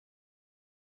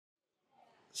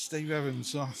Steve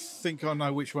Evans, I think I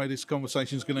know which way this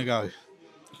conversation is going to go.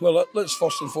 Well, let's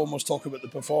first and foremost talk about the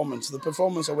performance. The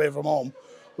performance away from home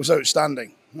was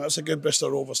outstanding. That's a good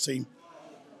Bristol Rovers team.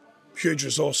 Huge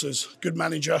resources, good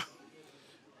manager.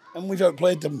 And we've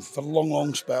outplayed them for long,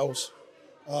 long spells.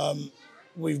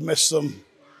 We've missed some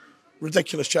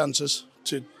ridiculous chances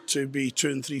to be 2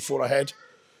 and 3, 4 ahead.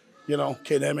 You know,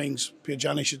 Kane Hemmings,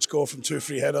 Piagiani should score from 2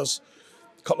 free headers.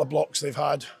 A couple of blocks they've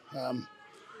had.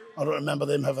 I don't remember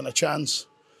them having a chance.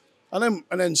 And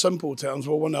in simple terms,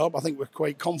 we're 1 up. I think we're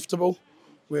quite comfortable.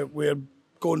 We're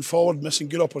going forward, missing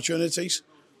good opportunities.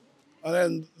 And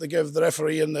then they give the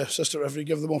referee and the assistant referee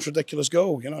give the most ridiculous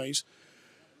goal. You know,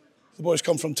 the boys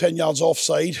come from 10 yards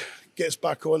offside, gets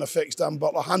back on, affects Dan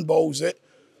Butler, handballs it,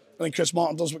 and then Chris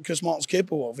Martin does what Chris Martin's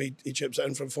capable of. He chips it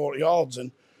in from 40 yards,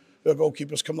 and the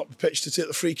goalkeeper's coming up the pitch to take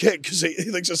the free kick because he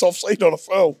thinks it's offside or a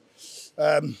foul.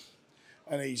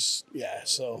 And he's,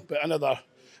 but another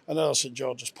St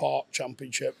George's Park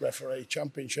Championship referee,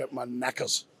 Championship man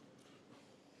knackers.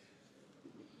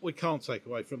 We can't take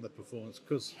away from the performance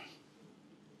because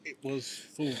it was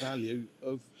full value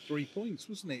of 3 points,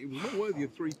 wasn't it? It was not worthy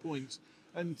of 3 points,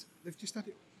 and they've just had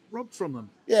it robbed from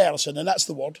them. Yeah, listen, and that's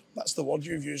the word. That's the word.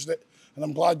 You've used it, and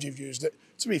I'm glad you've used it.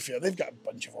 To be fair, they've got a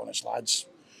bunch of honest lads.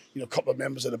 You know, a couple of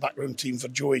members of the backroom team for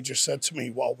Joey just said to me,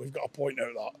 wow, we've got a point out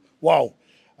of that. Wow.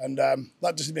 And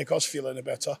that doesn't make us feel any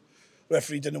better. The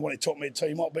referee didn't want to talk me to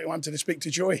time up, but he wanted to speak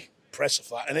to Joey. Impressive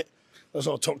that, innit? That's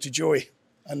all talk to Joey.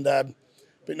 And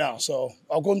but now, so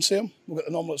I'll go and see him. We'll get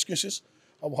the normal excuses.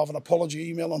 I will have an apology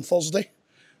email on Thursday,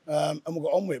 and we'll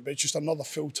get on with it. But it's just another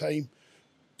full-time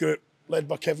group led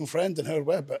by Kevin Friend and Howard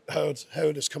Webb. But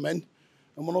Howard has come in,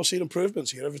 and we're not seeing improvements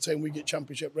here. Every time we get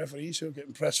Championship referees who are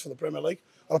getting pressed for the Premier League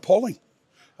are appalling.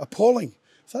 Appalling.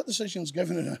 If that decision's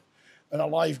given in a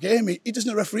live game, he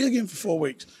doesn't referee a game for 4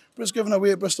 weeks. But it's given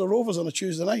away at Bristol Rovers on a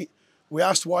Tuesday night. We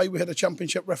asked why we had a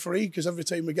Championship referee, because every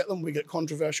time we get them, we get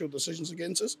controversial decisions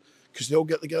against us, because they all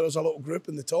get together as a little group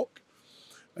and they talk.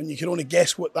 And you can only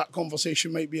guess what that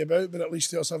conversation might be about, but at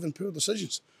least they're us having poor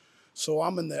decisions. So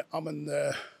I'm in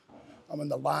the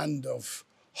land of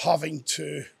having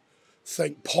to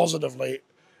think positively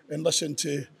and listen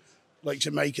to, like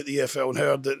Jamaica at the EFL, and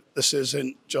heard that this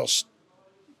isn't just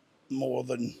more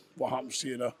than what happens to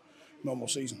you in a normal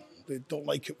season. They don't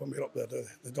like it when we're up there, do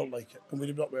they? They don't like it. And we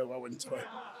did not well win tonight.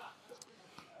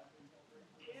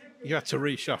 You had to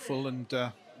reshuffle, and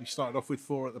you started off with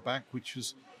 4 at the back, which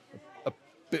was a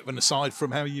bit of an aside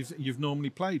from how you've normally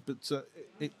played, but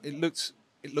it looked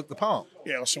the part.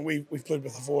 Yeah, listen, we've played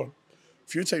with the 4 a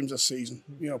few times this season.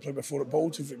 You know, played with 4 at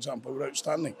Bolton, for example. We're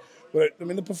outstanding. But I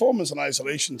mean, the performance in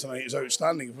isolation tonight is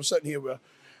outstanding. If we're sitting here with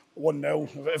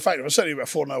 1-0, in fact, if we're sitting here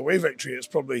with a 4-0 away victory, it's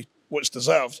probably what's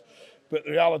deserved. But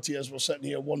the reality is we're sitting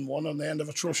here 1-1 on the end of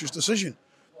a atrocious decision.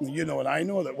 And you know and I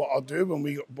know that what I'll do when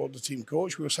we got aboard the team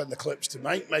coach, we'll send the clips to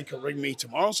Mike. Mike will ring me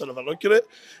tomorrow, so I'll have a look at it,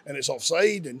 and it's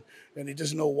offside, and he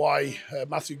doesn't know why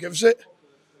Matthew gives it.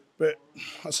 But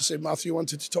as I say, Matthew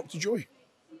wanted to talk to Joey.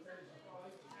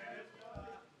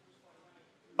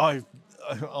 I'm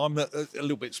a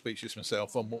little bit speechless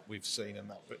myself on what we've seen and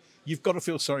that, but you've got to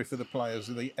feel sorry for the players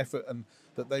and the effort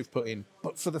that they've put in,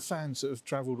 but for the fans that have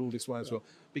travelled all this way as well,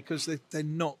 because they're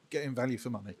not getting value for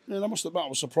money. Yeah, I must admit, I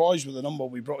was surprised with the number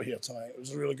we brought here tonight. It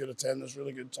was a really good attendance,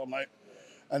 really good turnout,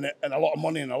 and a lot of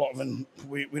money, and a lot of them,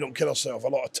 we don't kid ourselves, a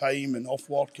lot of time and off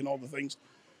work and all the things.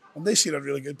 And they seen a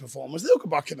really good performance. They'll go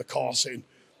back in the car saying,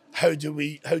 how do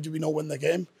we not win the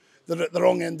game? They're at the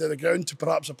wrong end of the ground to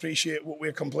perhaps appreciate what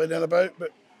we're complaining about,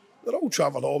 but they're all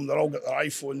travelled home, they're all got their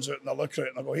iPhones out and they look at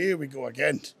it and they go, here we go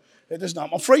again. It doesn't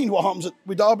happen. I'm frightened what happens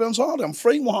with Derby on Saturday. I'm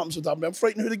frightened what happens with Derby. I'm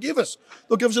frightened who they give us.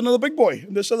 They'll give us another big boy,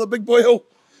 and this other big boy will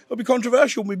be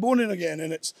controversial and be moaning again,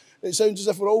 and it sounds as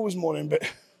if we're always moaning, but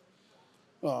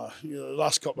the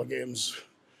last couple of games,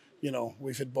 you know,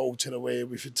 we've had Bolton away,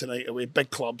 we've had tonight away, big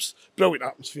clubs, brilliant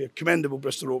atmosphere, commendable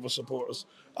Bristol Rovers supporters,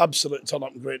 absolute turn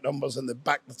up in great numbers, and they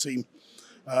back the team.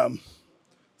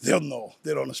 They'll know,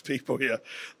 they're honest people here.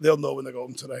 They'll know when they go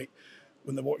home tonight,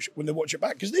 when they watch it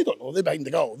back, because they don't know, they're behind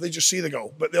the goal, they just see the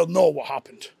goal, but they'll know what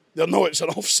happened. They'll know it's an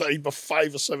offside by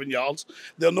 5 or 7 yards.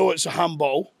 They'll know it's a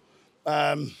handball,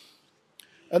 and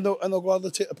they'll gladly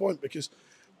take the point, because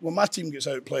when my team gets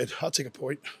outplayed, I'll take a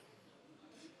point.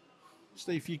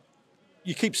 Steve,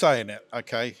 you keep saying it,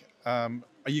 okay? Are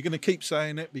you going to keep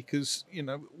saying it because, you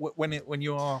know, when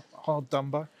you are hard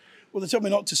done by? Well, they tell me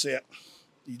not to say it.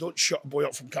 You don't shut a boy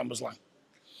up from Camberslang.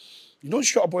 You don't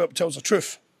shut a boy up tells the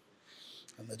truth.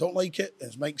 And they don't like it.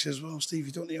 As Mike says, well, Steve,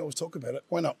 you don't need to always talk about it.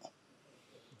 Why not?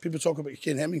 People talk about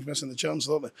Kane Hemmings missing the chance,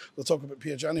 don't they? They'll talk about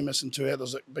Piagiani missing 2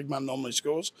 headers that big man normally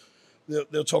scores.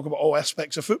 they'll talk about all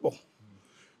aspects of football,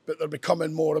 but they're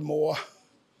becoming more and more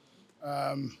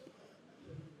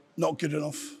not good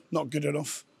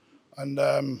enough, and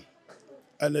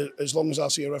as long as I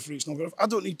see a referee, it's not good enough. I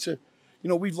don't need to,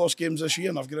 we've lost games this year,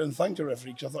 and I've got to thank the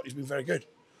referee because I thought he's been very good,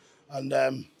 and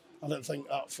I didn't think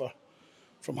that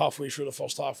from halfway through the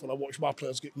first half when I watched my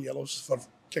players getting yellows for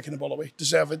kicking the ball away,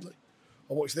 deservedly.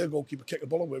 I watched their goalkeeper kick the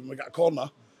ball away when we got a corner,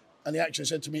 and he actually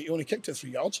said to me, he only kicked it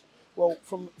 3 yards. Well,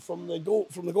 from the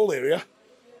goal area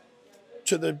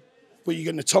to where you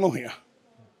get in the tunnel here,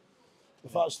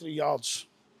 if that's 3 yards,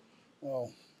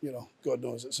 well, God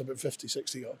knows it's about 50,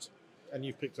 60 yards. And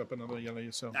you've picked up another yellow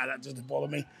yourself. Nah, that doesn't bother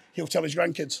me. He'll tell his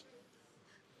grandkids.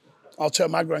 I'll tell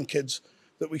my grandkids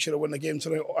that we should have won the game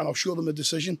tonight, and I'll show them the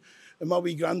decision. And my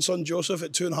wee grandson, Joseph,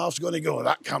 at 2.5 is going to go,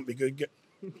 that can't be good,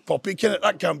 Poppy,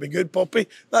 that can't be good, Poppy.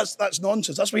 That's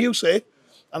nonsense. That's what he'll say.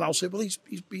 And I'll say, well, he's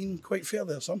been quite fair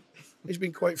there, son. He's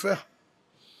been quite fair.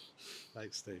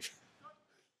 Thanks, Steve.